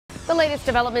The latest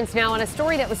developments now on a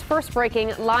story that was first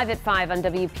breaking live at 5 on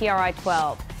WPRI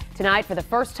 12. Tonight, for the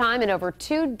first time in over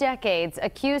 2 decades,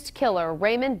 accused killer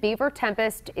Raymond Beaver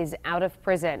Tempest is out of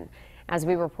prison. As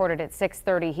we reported at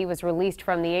 6:30, he was released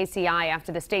from the ACI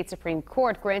after the state Supreme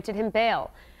Court granted him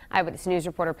bail. Eyewitness News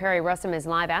reporter Perry Russum is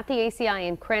live at the ACI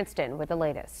in Cranston with the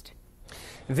latest.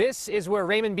 This is where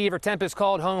Raymond Beaver Tempest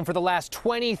called home for the last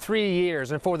 23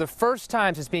 years, and for the first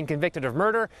time since being convicted of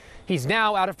murder, he's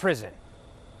now out of prison.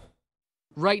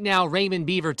 Right now, Raymond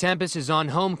Beaver Tempest is on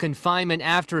home confinement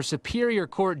after a Superior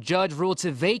Court judge ruled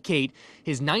to vacate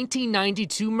his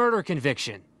 1992 murder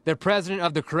conviction. The president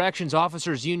of the Corrections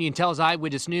Officers Union tells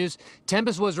Eyewitness News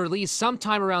Tempest was released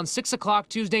sometime around 6 o'clock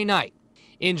Tuesday night.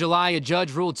 In July, a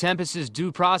judge ruled Tempest's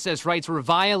due process rights were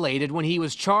violated when he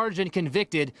was charged and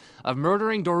convicted of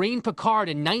murdering Doreen Picard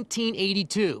in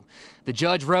 1982. The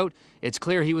judge wrote, "It's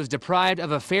clear he was deprived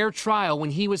of a fair trial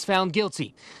when he was found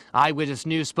guilty." Eyewitness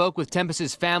News spoke with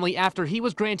Tempest's family after he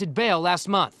was granted bail last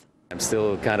month. I'm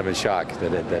still kind of in shock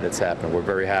that it's happened. We're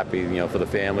very happy, for the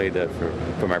family,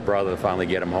 for my brother to finally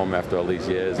get him home after all these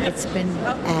years. It's been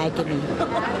agony,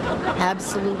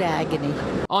 absolute agony.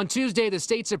 On Tuesday, the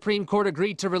state Supreme Court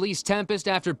agreed to release Tempest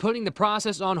after putting the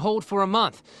process on hold for a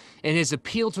month. In his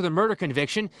appeal to the murder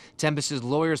conviction, Tempest's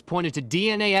lawyers pointed to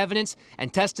DNA evidence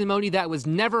and testimony that was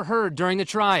never heard during the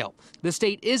trial. The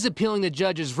state is appealing the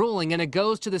judge's ruling, and it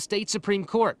goes to the state Supreme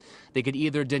Court. They could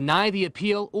either deny the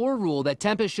appeal or rule that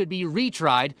Tempest should be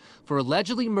retried for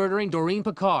allegedly murdering Doreen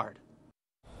Picard.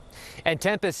 And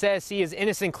Tempest says he is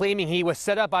innocent, claiming he was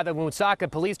set up by the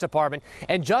Woonsocket Police Department.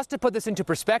 And just to put this into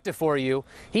perspective for you,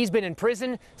 he's been in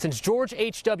prison since George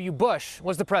H.W. Bush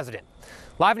was the president.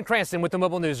 Live in Cranston with the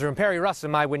Mobile Newsroom, Perry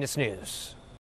Russum, Eyewitness News.